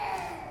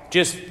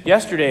Just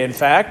yesterday, in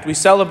fact, we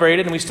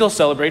celebrated, and we still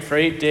celebrate for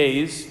 8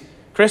 days,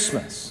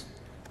 Christmas,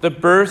 the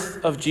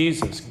birth of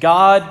Jesus,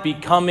 God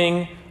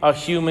becoming a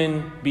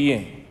human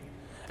being.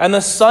 And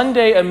the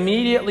Sunday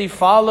immediately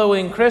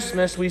following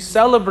Christmas, we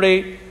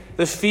celebrate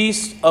the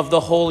Feast of the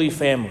Holy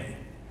Family.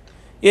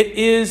 It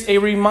is a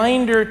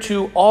reminder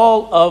to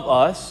all of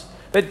us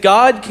that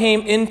God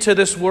came into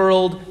this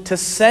world to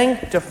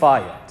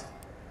sanctify it.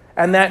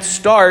 And that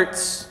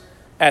starts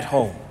at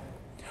home.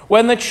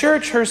 When the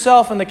Church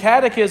herself in the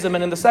Catechism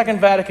and in the Second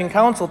Vatican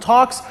Council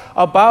talks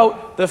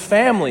about the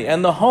family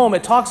and the home,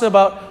 it talks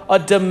about a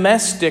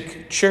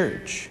domestic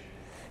church.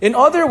 In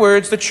other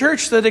words, the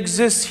church that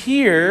exists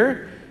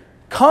here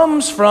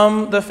comes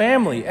from the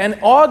family and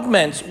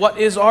augments what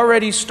is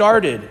already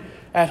started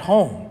at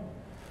home.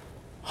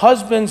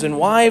 Husbands and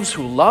wives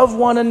who love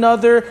one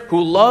another,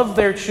 who love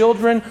their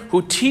children,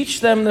 who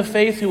teach them the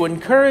faith, who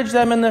encourage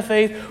them in the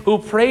faith, who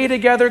pray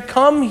together,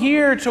 come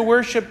here to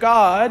worship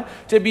God,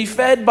 to be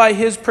fed by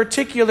His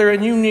particular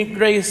and unique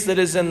grace that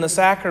is in the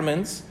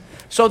sacraments,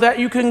 so that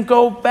you can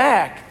go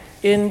back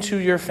into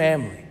your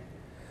family.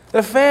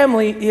 The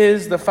family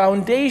is the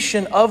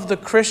foundation of the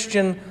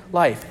Christian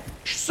life.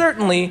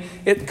 Certainly,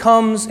 it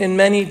comes in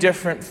many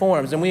different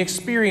forms, and we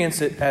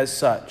experience it as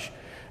such.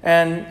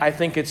 And I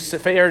think it's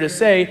fair to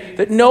say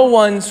that no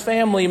one's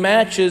family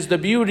matches the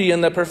beauty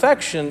and the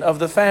perfection of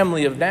the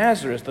family of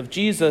Nazareth, of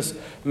Jesus,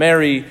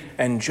 Mary,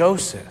 and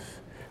Joseph.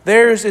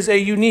 Theirs is a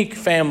unique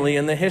family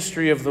in the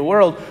history of the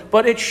world,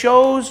 but it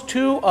shows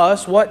to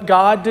us what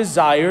God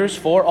desires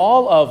for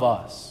all of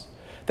us.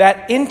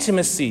 That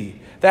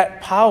intimacy, that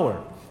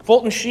power.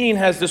 Fulton Sheen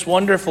has this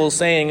wonderful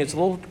saying, it's a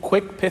little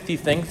quick, pithy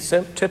thing,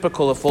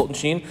 typical of Fulton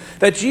Sheen,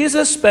 that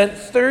Jesus spent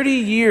 30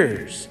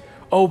 years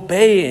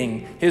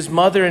obeying his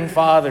mother and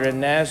father in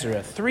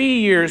Nazareth, 3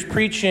 years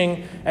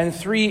preaching and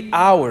 3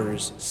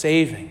 hours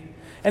saving.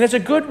 And it's a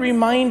good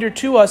reminder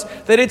to us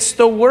that it's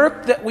the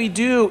work that we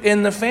do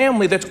in the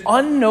family that's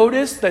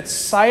unnoticed, that's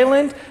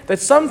silent,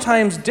 that's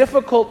sometimes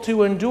difficult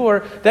to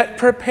endure, that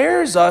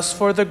prepares us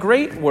for the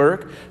great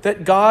work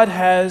that God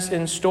has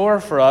in store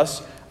for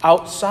us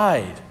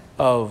outside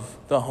of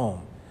the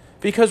home.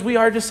 Because we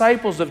are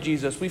disciples of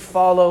Jesus. We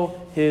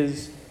follow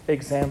His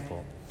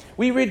example.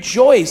 We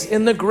rejoice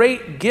in the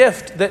great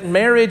gift that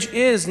marriage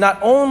is, not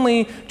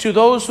only to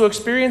those who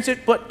experience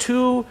it, but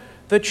to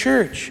the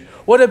church.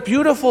 What a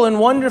beautiful and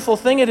wonderful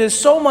thing it is,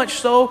 so much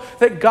so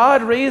that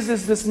God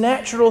raises this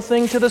natural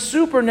thing to the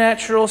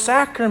supernatural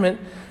sacrament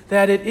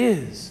that it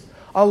is.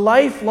 A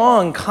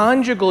lifelong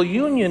conjugal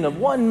union of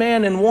one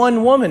man and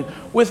one woman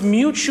with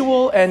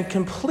mutual and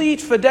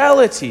complete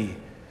fidelity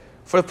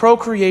for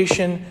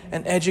procreation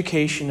and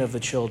education of the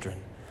children.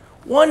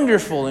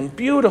 Wonderful and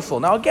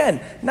beautiful. Now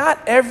again, not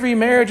every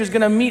marriage is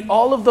going to meet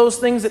all of those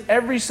things at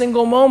every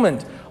single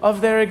moment of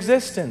their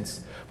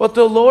existence. But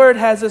the Lord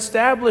has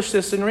established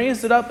this and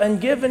raised it up and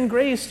given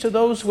grace to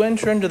those who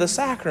enter into the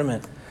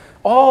sacrament.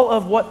 All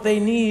of what they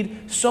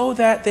need so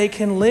that they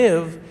can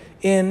live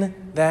in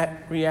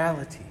that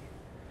reality.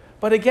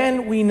 But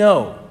again, we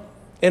know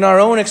in our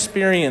own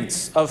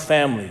experience of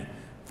family,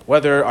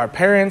 whether our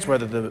parents,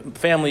 whether the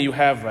family you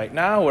have right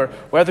now, or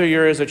whether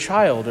you're as a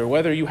child, or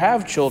whether you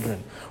have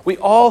children, we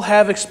all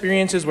have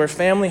experiences where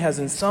family has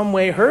in some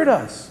way hurt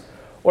us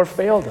or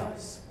failed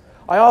us.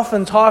 I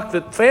often talk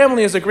that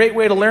family is a great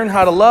way to learn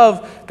how to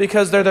love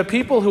because they're the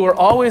people who are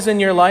always in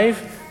your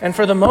life, and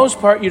for the most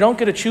part, you don't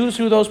get to choose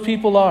who those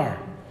people are.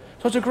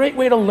 So it's a great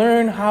way to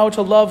learn how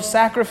to love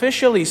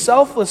sacrificially,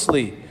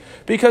 selflessly,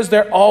 because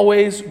they're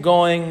always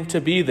going to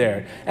be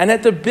there, and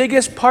at the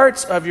biggest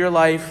parts of your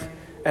life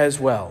as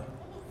well.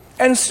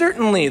 And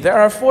certainly there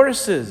are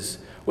forces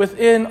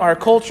within our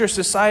culture,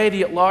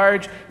 society at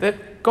large,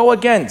 that go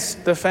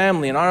against the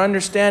family and our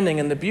understanding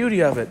and the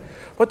beauty of it.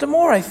 But the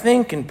more I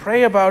think and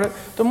pray about it,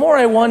 the more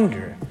I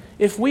wonder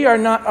if we are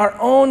not our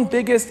own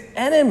biggest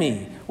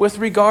enemy with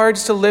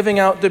regards to living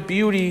out the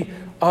beauty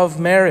of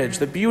marriage,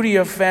 the beauty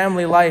of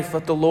family life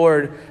that the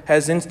Lord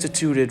has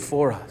instituted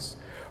for us.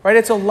 Right?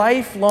 It's a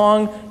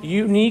lifelong,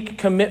 unique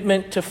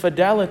commitment to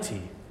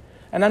fidelity.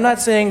 And I'm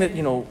not saying that,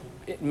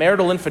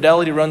 marital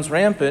infidelity runs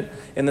rampant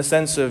in the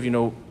sense of,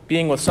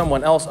 being with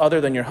someone else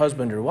other than your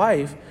husband or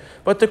wife.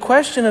 But the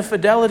question of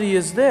fidelity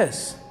is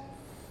this: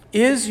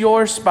 is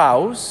your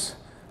spouse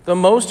the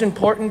most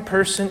important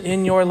person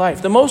in your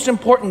life, the most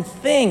important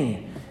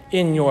thing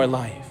in your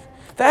life?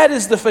 That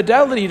is the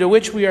fidelity to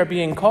which we are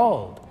being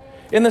called.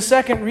 In the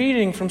second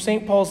reading from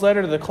St. Paul's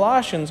letter to the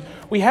Colossians,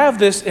 we have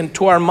this,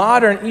 to our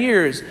modern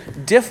ears,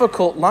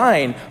 difficult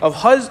line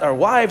of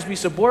wives, be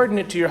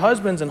subordinate to your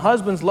husbands, and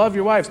husbands, love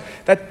your wives.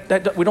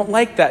 That we don't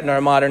like that in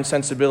our modern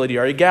sensibility,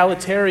 our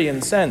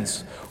egalitarian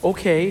sense.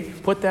 Okay,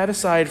 put that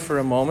aside for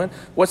a moment.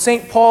 What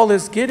St. Paul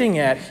is getting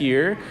at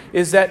here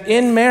is that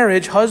in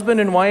marriage, husband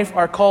and wife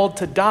are called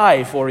to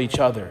die for each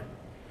other.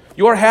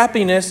 Your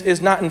happiness is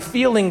not in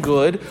feeling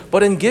good,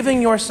 but in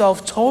giving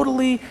yourself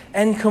totally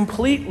and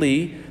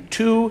completely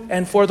to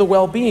and for the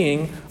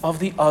well-being of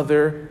the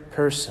other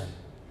person.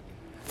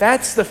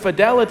 That's the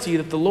fidelity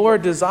that the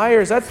Lord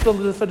desires. That's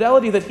the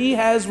fidelity that He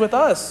has with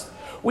us.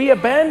 We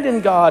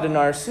abandon God in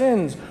our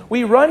sins.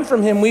 We run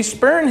from him. We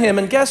spurn him.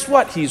 And guess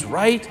what? He's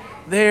right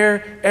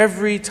there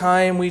every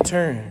time we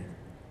turn.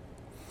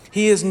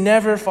 He is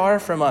never far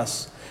from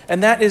us.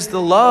 And that is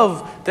the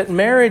love that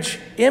marriage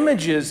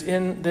images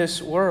in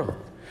this world.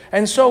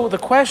 And so the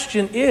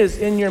question is,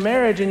 in your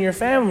marriage, in your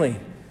family,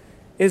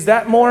 is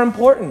that more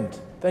important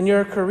than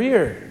your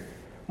career?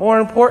 More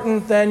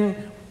important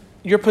than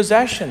your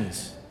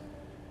possessions?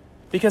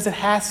 Because it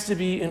has to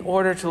be in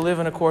order to live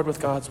in accord with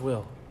God's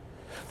will.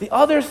 The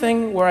other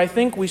thing where I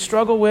think we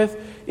struggle with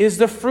is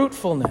the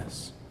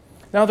fruitfulness.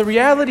 Now, the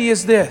reality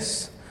is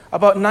this.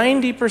 About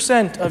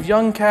 90% of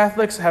young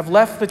Catholics have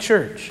left the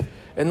church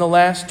in the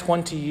last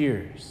 20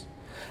 years.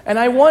 And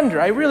I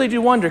really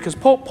do wonder, because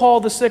Pope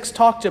Paul VI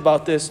talked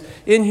about this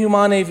in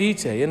Humanae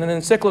Vitae, in an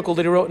encyclical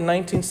that he wrote in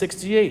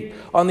 1968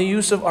 on the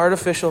use of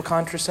artificial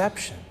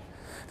contraception.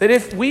 That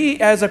if we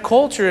as a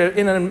culture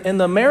in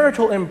the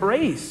marital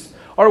embrace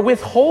are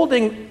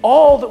withholding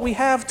all that we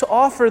have to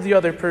offer the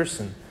other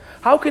person,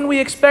 how can we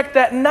expect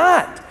that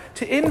not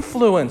to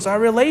influence our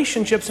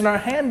relationships and our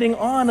handing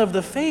on of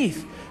the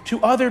faith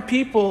to other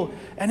people,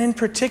 and in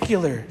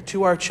particular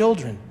to our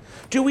children?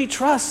 Do we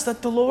trust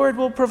that the Lord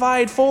will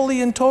provide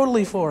fully and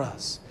totally for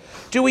us?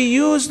 Do we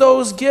use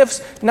those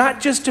gifts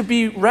not just to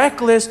be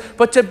reckless,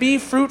 but to be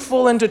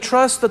fruitful and to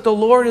trust that the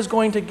Lord is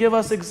going to give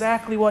us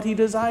exactly what he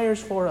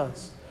desires for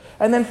us?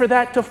 And then for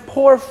that to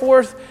pour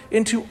forth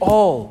into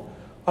all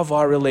of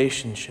our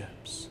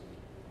relationships.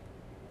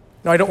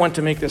 Now, I don't want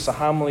to make this a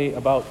homily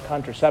about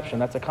contraception.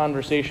 That's a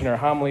conversation or a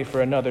homily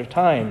for another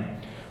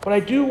time. But I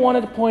do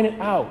want to point it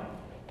out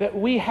that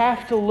we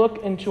have to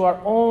look into our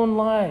own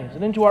lives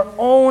and into our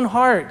own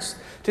hearts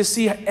to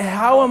see,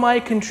 how am I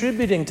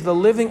contributing to the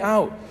living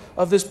out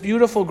of this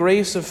beautiful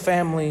grace of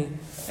family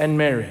and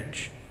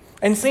marriage?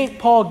 And St.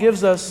 Paul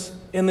gives us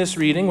in this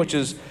reading, which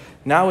is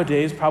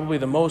nowadays probably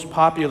the most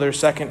popular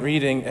second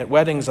reading at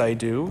weddings I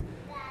do,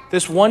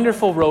 this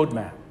wonderful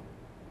roadmap.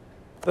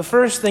 The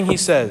first thing he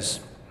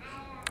says,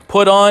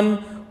 put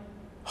on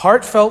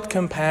heartfelt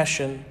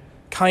compassion,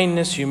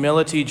 kindness,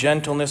 humility,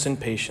 gentleness, and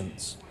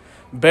patience,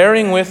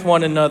 bearing with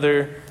one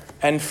another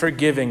and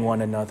forgiving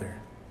one another.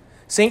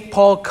 St.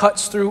 Paul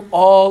cuts through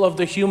all of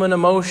the human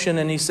emotion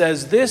and he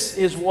says, this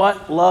is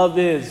what love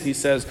is. He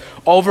says,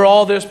 over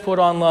all this, put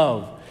on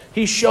love.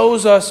 He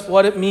shows us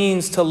what it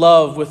means to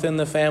love within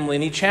the family,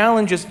 and he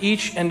challenges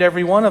each and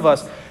every one of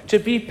us to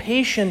be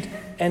patient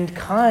and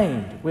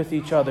kind with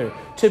each other,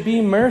 to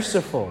be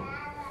merciful,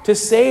 to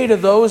say to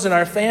those in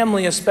our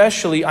family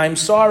especially, I'm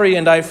sorry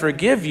and I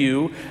forgive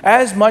you,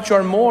 as much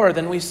or more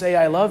than we say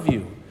I love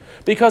you.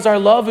 Because our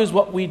love is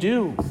what we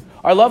do.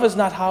 Our love is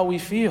not how we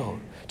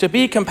feel. To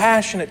be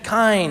compassionate,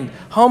 kind,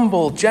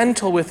 humble,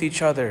 gentle with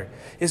each other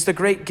is the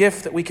great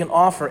gift that we can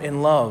offer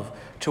in love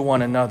to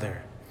one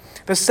another.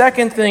 The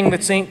second thing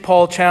that St.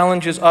 Paul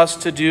challenges us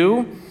to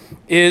do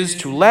is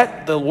to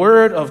let the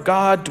Word of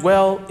God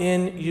dwell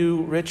in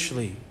you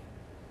richly.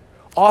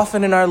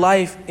 Often in our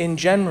life in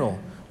general,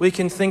 we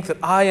can think that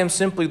I am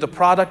simply the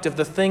product of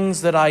the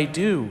things that I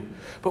do,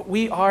 but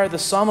we are the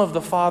sum of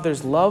the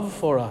Father's love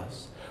for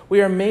us.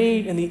 We are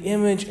made in the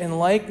image and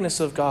likeness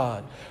of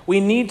God. We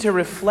need to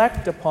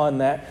reflect upon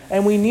that,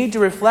 and we need to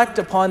reflect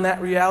upon that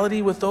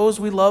reality with those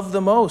we love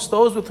the most,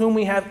 those with whom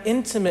we have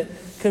intimate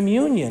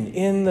communion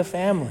in the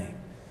family.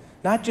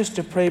 Not just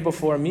to pray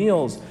before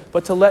meals,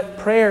 but to let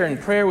prayer and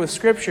prayer with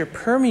Scripture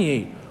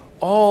permeate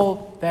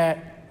all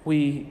that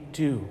we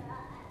do.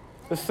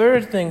 The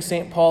third thing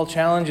St. Paul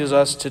challenges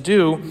us to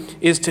do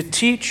is to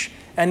teach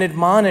and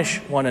admonish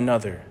one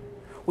another.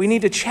 We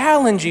need to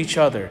challenge each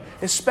other,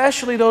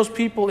 especially those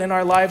people in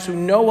our lives who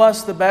know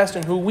us the best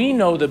and who we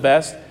know the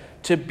best,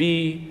 to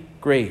be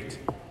great.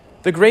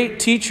 The great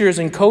teachers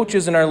and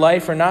coaches in our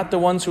life are not the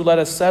ones who let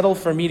us settle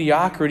for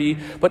mediocrity,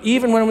 but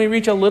even when we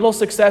reach a little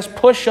success,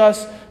 push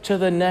us to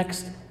the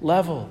next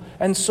level.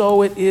 And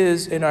so it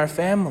is in our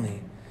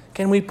family.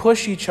 Can we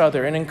push each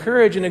other and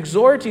encourage and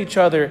exhort each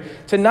other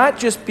to not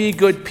just be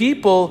good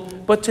people,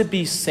 but to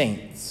be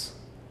saints?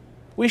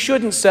 We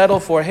shouldn't settle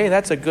for, hey,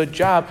 that's a good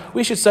job.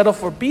 We should settle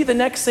for, be the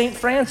next St.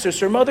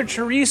 Francis or Mother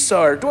Teresa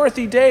or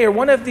Dorothy Day or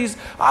one of these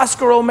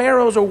Oscar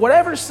Romeros or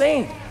whatever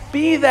saint.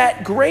 Be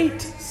that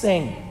great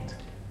saint.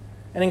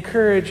 And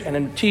encourage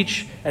and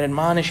teach and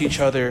admonish each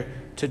other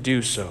to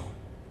do so.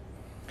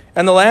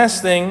 And the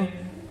last thing,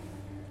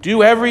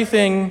 do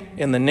everything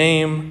in the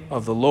name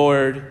of the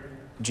Lord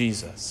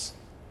Jesus.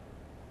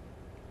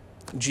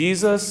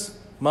 Jesus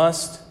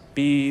must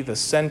be the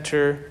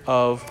center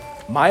of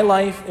my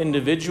life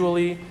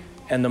individually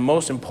and the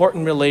most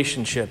important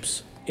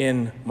relationships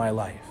in my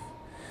life.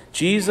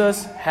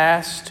 Jesus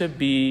has to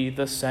be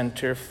the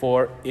center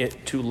for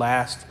it to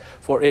last,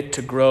 for it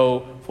to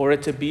grow, for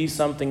it to be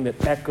something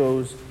that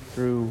echoes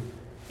through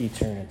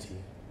eternity.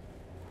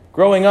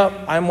 Growing up,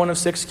 I'm one of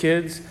 6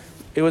 kids.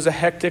 It was a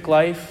hectic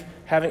life.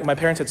 My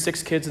parents had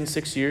 6 kids in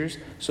 6 years,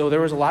 so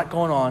there was a lot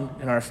going on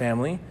in our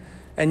family.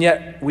 And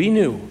yet, we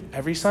knew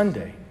every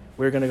Sunday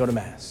we were going to go to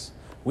Mass.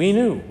 We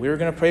knew we were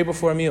going to pray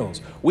before meals.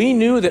 We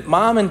knew that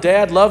Mom and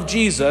Dad loved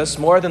Jesus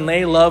more than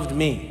they loved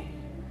me.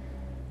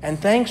 And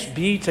thanks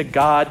be to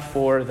God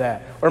for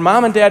that. Were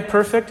mom and dad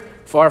perfect?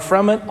 Far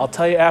from it. I'll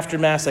tell you after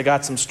Mass, I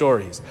got some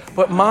stories.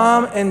 But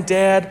mom and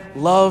dad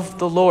loved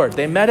the Lord.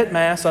 They met at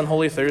Mass on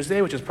Holy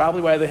Thursday, which is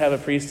probably why they have a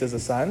priest as a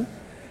son.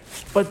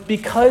 But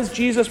because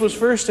Jesus was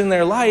first in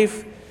their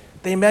life,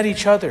 they met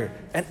each other,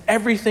 and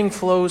everything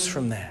flows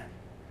from that.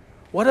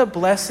 What a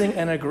blessing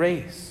and a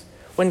grace.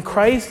 When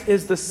Christ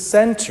is the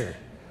center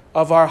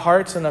of our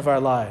hearts and of our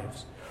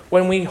lives,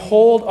 when we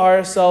hold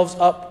ourselves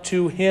up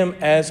to him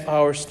as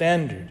our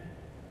standard,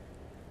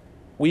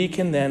 we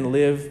can then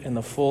live in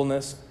the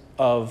fullness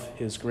of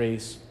his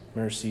grace,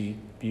 mercy,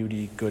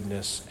 beauty,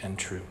 goodness, and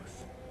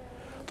truth.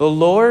 The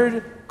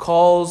Lord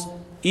calls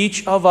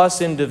each of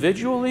us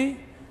individually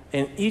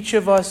and each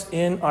of us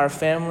in our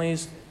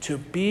families to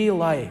be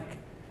like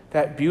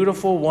that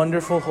beautiful,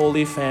 wonderful,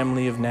 holy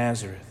family of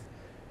Nazareth,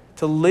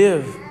 to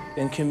live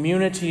in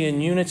community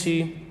and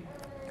unity,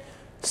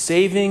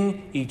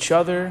 saving each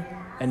other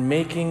and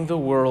making the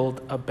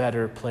world a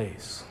better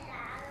place.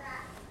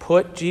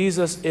 Put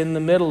Jesus in the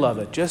middle of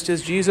it. Just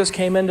as Jesus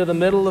came into the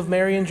middle of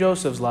Mary and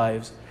Joseph's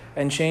lives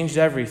and changed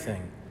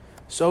everything,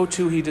 so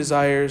too he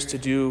desires to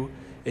do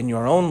in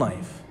your own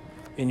life,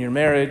 in your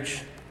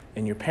marriage,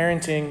 in your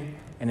parenting,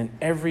 and in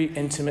every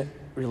intimate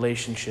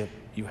relationship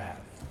you have.